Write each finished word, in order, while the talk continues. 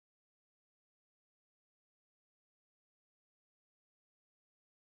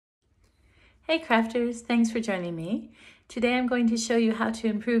Hey crafters, thanks for joining me. Today I'm going to show you how to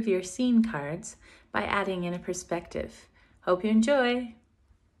improve your scene cards by adding in a perspective. Hope you enjoy!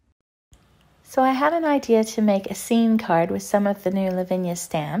 So I had an idea to make a scene card with some of the new Lavinia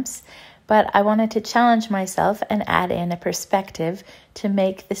stamps, but I wanted to challenge myself and add in a perspective to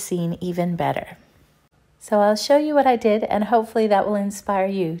make the scene even better. So I'll show you what I did and hopefully that will inspire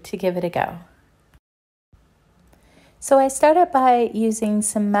you to give it a go. So I started by using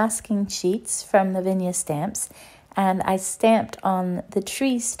some masking sheets from Lavinia Stamps, and I stamped on the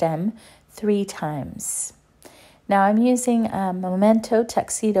tree stem 3 times. Now I'm using a Memento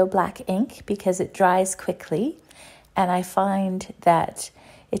Tuxedo black ink because it dries quickly, and I find that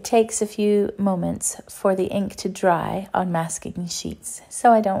it takes a few moments for the ink to dry on masking sheets,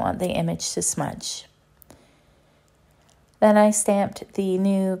 so I don't want the image to smudge. Then I stamped the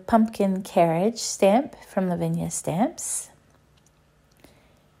new pumpkin carriage stamp from Lavinia Stamps.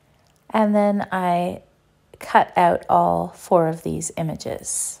 And then I cut out all 4 of these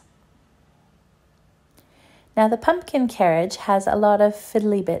images. Now the pumpkin carriage has a lot of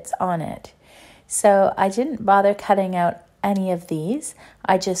fiddly bits on it. So I didn't bother cutting out any of these.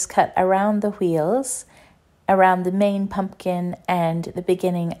 I just cut around the wheels, around the main pumpkin and the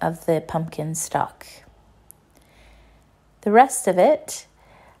beginning of the pumpkin stalk. The rest of it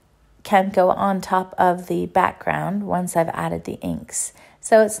can go on top of the background once I've added the inks.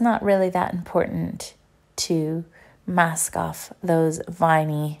 So it's not really that important to mask off those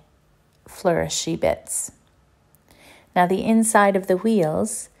viney, flourishy bits. Now the inside of the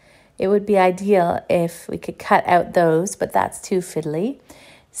wheels, it would be ideal if we could cut out those, but that's too fiddly.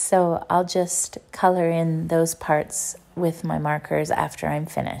 So I'll just color in those parts with my markers after I'm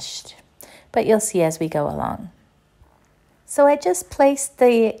finished. But you'll see as we go along. So I just placed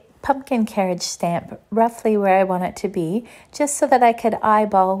the pumpkin carriage stamp roughly where I want it to be, just so that I could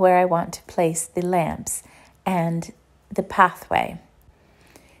eyeball where I want to place the lamps and the pathway.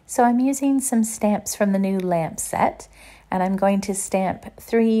 So I'm using some stamps from the new lamp set, and I'm going to stamp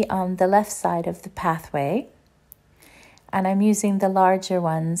 3 on the left side of the pathway, and I'm using the larger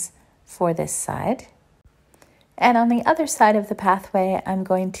ones for this side. And on the other side of the pathway, I'm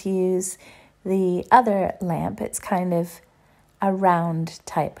going to use the other lamp. It's kind of a round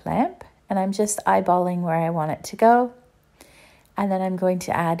type lamp, and I'm just eyeballing where I want it to go, and then I'm going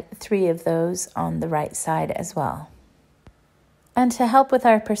to add 3 of those on the right side as well. And to help with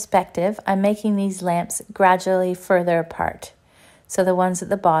our perspective, I'm making these lamps gradually further apart, so the ones at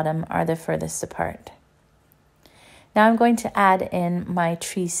the bottom are the furthest apart. Now I'm going to add in my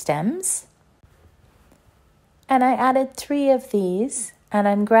tree stems, and I added 3 of these, and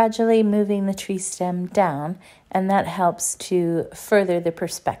I'm gradually moving the tree stem down, and that helps to further the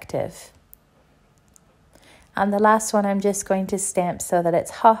perspective. On the last one, I'm just going to stamp so that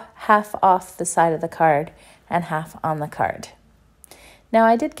it's half off the side of the card and half on the card. Now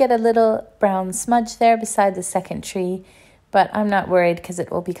I did get a little brown smudge there beside the second tree, but I'm not worried because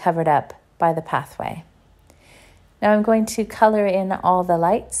it will be covered up by the pathway. Now I'm going to color in all the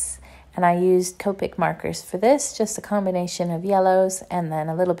lights, and I used Copic markers for this, just a combination of yellows and then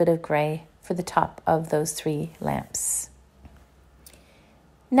a little bit of gray for the top of those 3 lamps.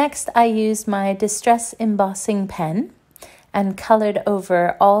 Next, I used my Distress embossing pen and colored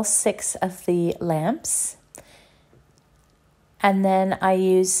over all 6 of the lamps. And then I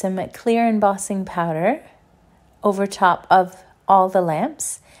used some clear embossing powder over top of all the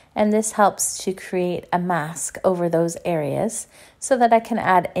lamps, and this helps to create a mask over those areas so that I can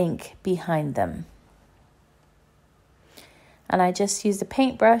add ink behind them. And I just used a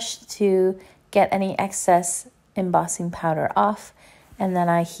paintbrush to get any excess embossing powder off, and then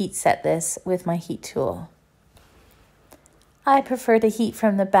I heat set this with my heat tool. I prefer to heat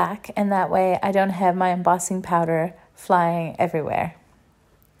from the back, and that way I don't have my embossing powder flying everywhere.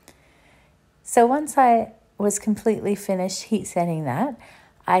 So once I was completely finished heat setting that,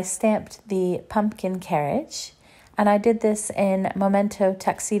 I stamped the pumpkin carriage, and I did this in Memento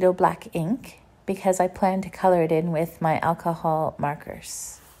Tuxedo black ink because I plan to color it in with my alcohol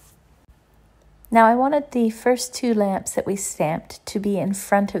markers. Now I wanted the first 2 lamps that we stamped to be in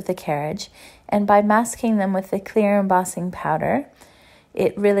front of the carriage, and by masking them with the clear embossing powder,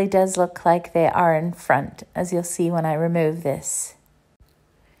 it really does look like they are in front, as you'll see when I remove this.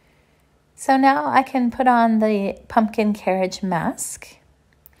 So now I can put on the pumpkin carriage mask,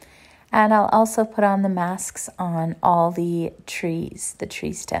 and I'll also put on the masks on all the trees, the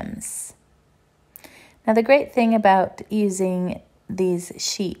tree stems. Now the great thing about using these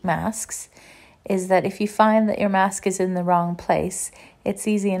sheet masks is that if you find that your mask is in the wrong place, it's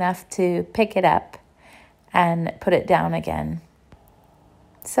easy enough to pick it up and put it down again.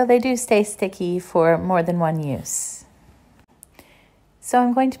 so they do stay sticky for more than one use. So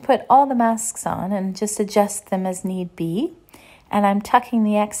I'm going to put all the masks on and just adjust them as need be. And I'm tucking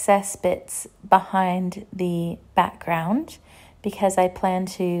the excess bits behind the background because I plan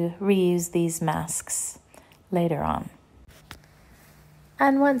to reuse these masks later on.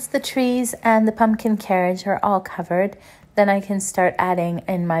 And once the trees and the pumpkin carriage are all covered, then I can start adding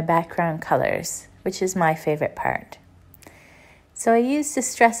in my background colors, which is my favorite part. So I used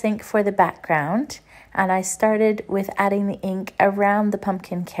Distress ink for the background, and I started with adding the ink around the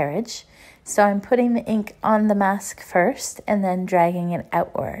pumpkin carriage. So I'm putting the ink on the mask first and then dragging it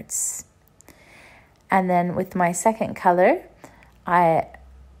outwards. And then with my second color, I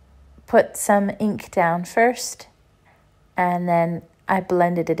put some ink down first and then I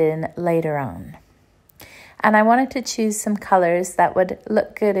blended it in later on. And I wanted to choose some colors that would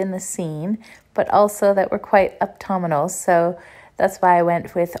look good in the scene, but also that were quite autumnal. So that's why I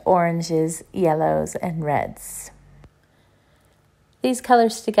went with oranges, yellows, and reds. These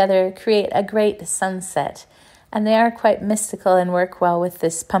colors together create a great sunset, and they are quite mystical and work well with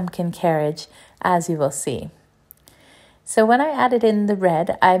this pumpkin carriage, as you will see. So when I added in the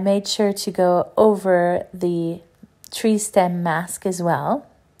red, I made sure to go over the tree stem mask as well.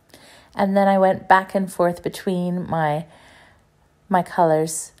 And then I went back and forth between my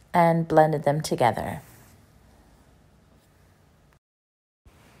colors and blended them together.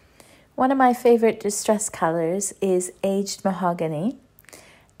 One of my favorite distress colors is aged mahogany,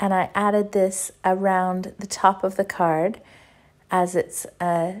 and I added this around the top of the card as it's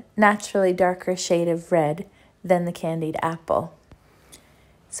a naturally darker shade of red than the candied apple.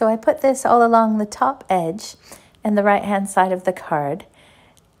 So I put this all along the top edge and the right hand side of the card,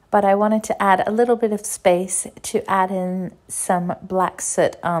 but I wanted to add a little bit of space to add in some black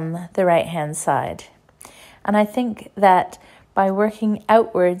soot on the right hand side. And I think that by working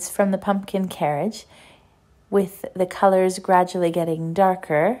outwards from the pumpkin carriage with the colors gradually getting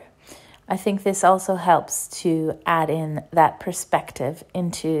darker, I think this also helps to add in that perspective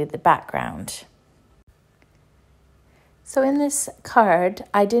into the background. So in this card,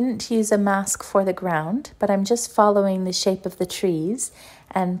 I didn't use a mask for the ground, but I'm just following the shape of the trees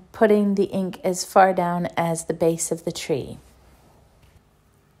and putting the ink as far down as the base of the tree.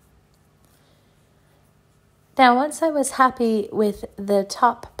 Now, once I was happy with the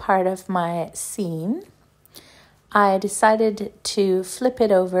top part of my scene, I decided to flip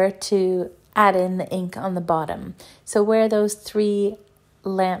it over to add in the ink on the bottom. So where those 3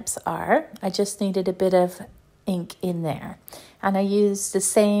 lamps are, I just needed a bit of ink in there. And I used the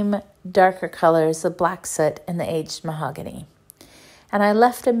same darker colors, the black soot and the aged mahogany. And I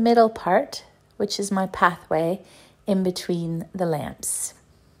left a middle part, which is my pathway, in between the lamps.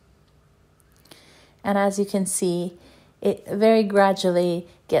 And as you can see, it very gradually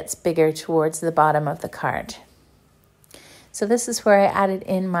gets bigger towards the bottom of the card. So this is where I added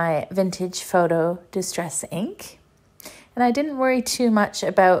in my vintage photo distress ink. And I didn't worry too much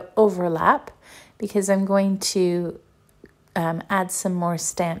about overlap because I'm going to add some more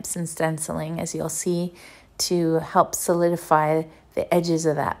stamps and stenciling, as you'll see, to help solidify the edges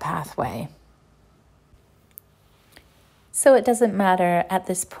of that pathway. So it doesn't matter at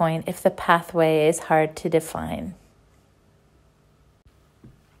this point if the pathway is hard to define.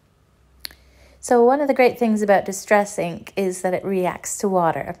 So one of the great things about distress ink is that it reacts to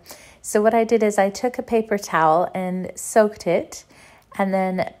water. So what I did is I took a paper towel and soaked it and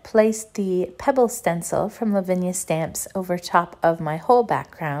then placed the pebble stencil from Lavinia Stamps over top of my whole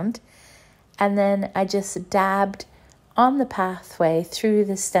background. And then I just dabbed on the pathway through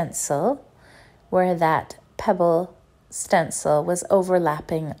the stencil where that pebble stencil was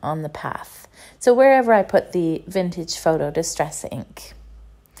overlapping on the path. So wherever I put the vintage photo distress ink.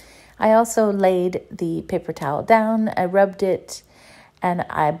 I also laid the paper towel down, I rubbed it, and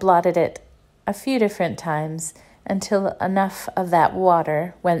I blotted it a few different times until enough of that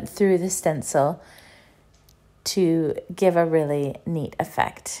water went through the stencil to give a really neat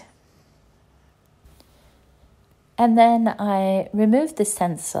effect. And then I removed the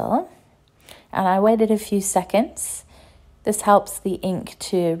stencil and I waited a few seconds. This helps the ink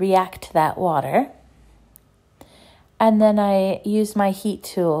to react to that water. And then I used my heat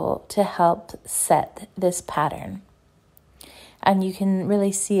tool to help set this pattern. And you can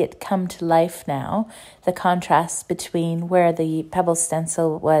really see it come to life now, the contrast between where the pebble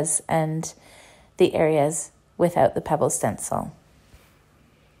stencil was and the areas without the pebble stencil.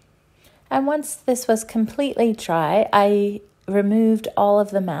 And once this was completely dry, I removed all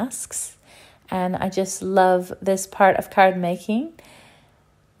of the masks. And I just love this part of card making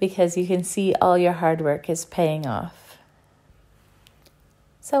because you can see all your hard work is paying off.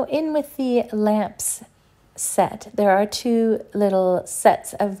 So in with the lamps set, there are two little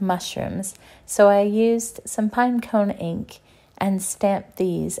sets of mushrooms. So I used some pine cone ink and stamped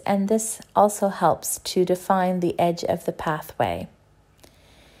these, and this also helps to define the edge of the pathway.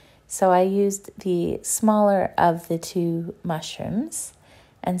 So I used the smaller of the two mushrooms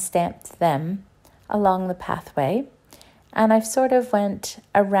and stamped them along the pathway, and I've sort of went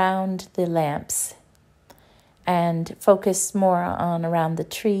around the lamps and focused more on around the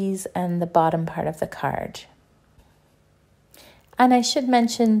trees and the bottom part of the card. And I should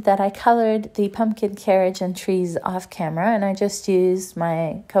mention that I colored the pumpkin carriage and trees off camera, and I just used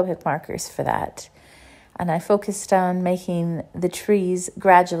my Copic markers for that. And I focused on making the trees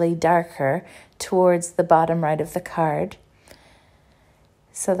gradually darker towards the bottom right of the card.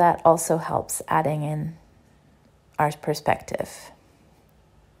 So that also helps adding in our perspective.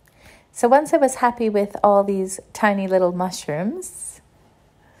 So once I was happy with all these tiny little mushrooms,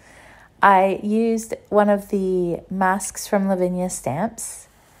 I used one of the masks from Lavinia Stamps.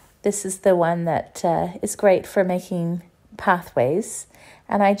 This is the one that is great for making pathways.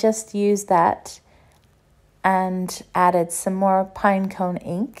 And I just used that and added some more pine cone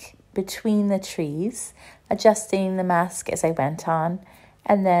ink between the trees, adjusting the mask as I went on,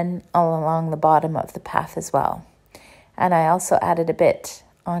 and then all along the bottom of the path as well. And I also added a bit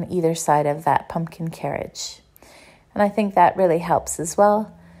on either side of that pumpkin carriage. And I think that really helps as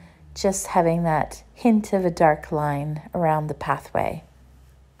well, just having that hint of a dark line around the pathway.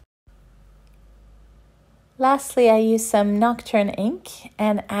 Lastly, I used some Nocturne ink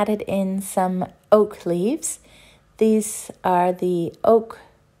and added in some oak leaves. These are the oak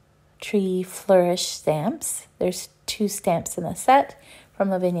tree flourish stamps. There's 2 stamps in the set from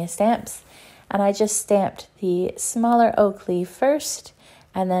Lavinia Stamps. And I just stamped the smaller oak leaf first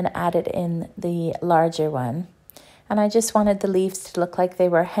and then added in the larger one. And I just wanted the leaves to look like they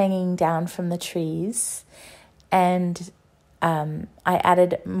were hanging down from the trees. And I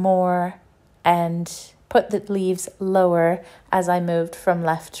added more and put the leaves lower as I moved from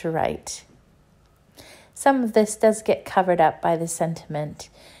left to right. Some of this does get covered up by the sentiment,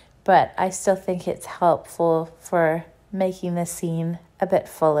 but I still think it's helpful for making the scene a bit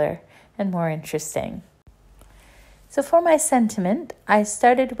fuller and more interesting. So for my sentiment, I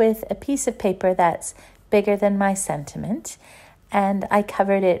started with a piece of paper that's bigger than my sentiment, and I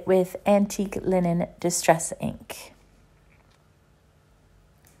covered it with antique linen distress ink.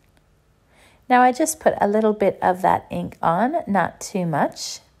 Now I just put a little bit of that ink on, not too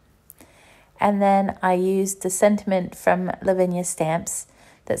much, and then I used the sentiment from Lavinia Stamps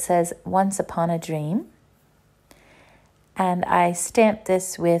that says "Once Upon a Dream," and I stamped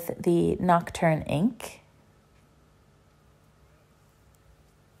this with the Nocturne ink.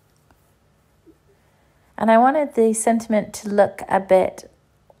 And I wanted the sentiment to look a bit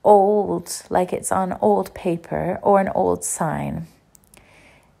old, like it's on old paper or an old sign.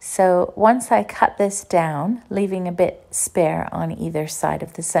 So once I cut this down, leaving a bit spare on either side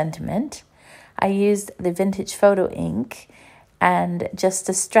of the sentiment, I used the vintage photo ink and just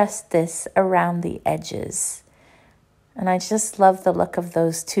distressed this around the edges. And I just love the look of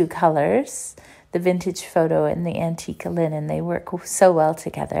those 2 colors, the vintage photo and the antique linen. They work so well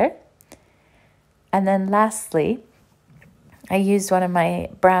together. And then lastly, I used one of my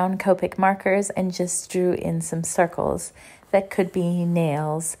brown Copic markers and just drew in some circles that could be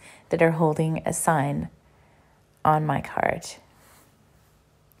nails that are holding a sign on my card.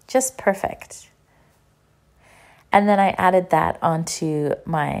 Just perfect. And then I added that onto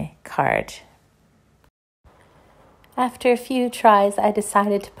my card. After a few tries, I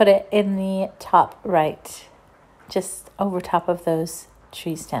decided to put it in the top right, just over top of those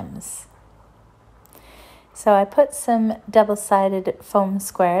tree stems. So I put some double-sided foam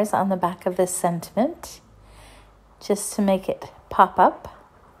squares on the back of this sentiment just to make it pop up.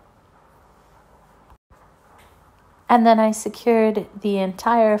 And then I secured the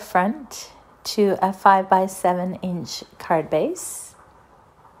entire front to a 5x7-inch card base.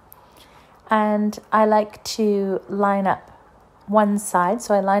 And I like to line up one side,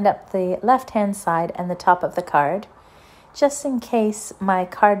 so I lined up the left-hand side and the top of the card, just in case my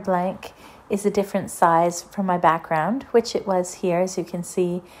card blank is a different size from my background, which it was here, as you can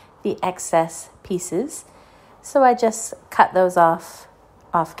see, the excess pieces. So I just cut those off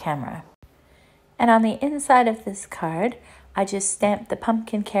camera. And on the inside of this card, I just stamped the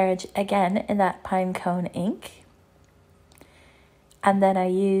pumpkin carriage again in that pine cone ink. And then I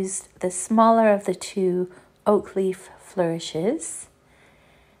used the smaller of the 2 oak leaf flourishes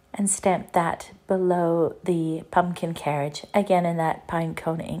and stamped that below the pumpkin carriage, again in that pine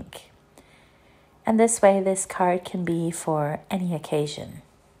cone ink. And this way, this card can be for any occasion.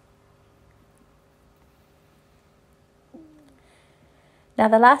 Now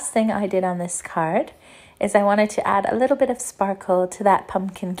the last thing I did on this card is I wanted to add a little bit of sparkle to that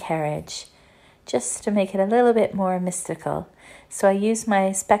pumpkin carriage, just to make it a little bit more mystical. So I used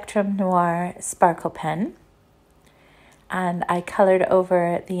my Spectrum Noir sparkle pen and I colored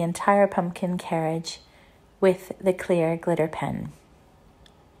over the entire pumpkin carriage with the clear glitter pen.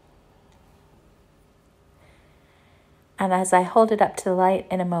 And as I hold it up to the light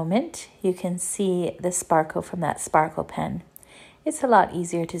in a moment, you can see the sparkle from that sparkle pen. It's a lot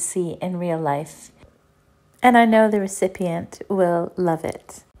easier to see in real life, and I know the recipient will love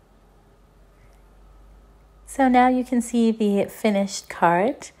it. So now you can see the finished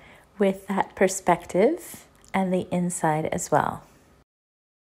card with that perspective and the inside as well.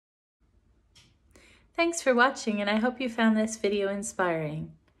 Thanks for watching, and I hope you found this video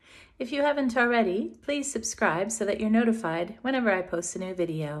inspiring. If you haven't already, please subscribe so that you're notified whenever I post a new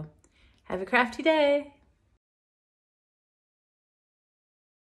video. Have a crafty day!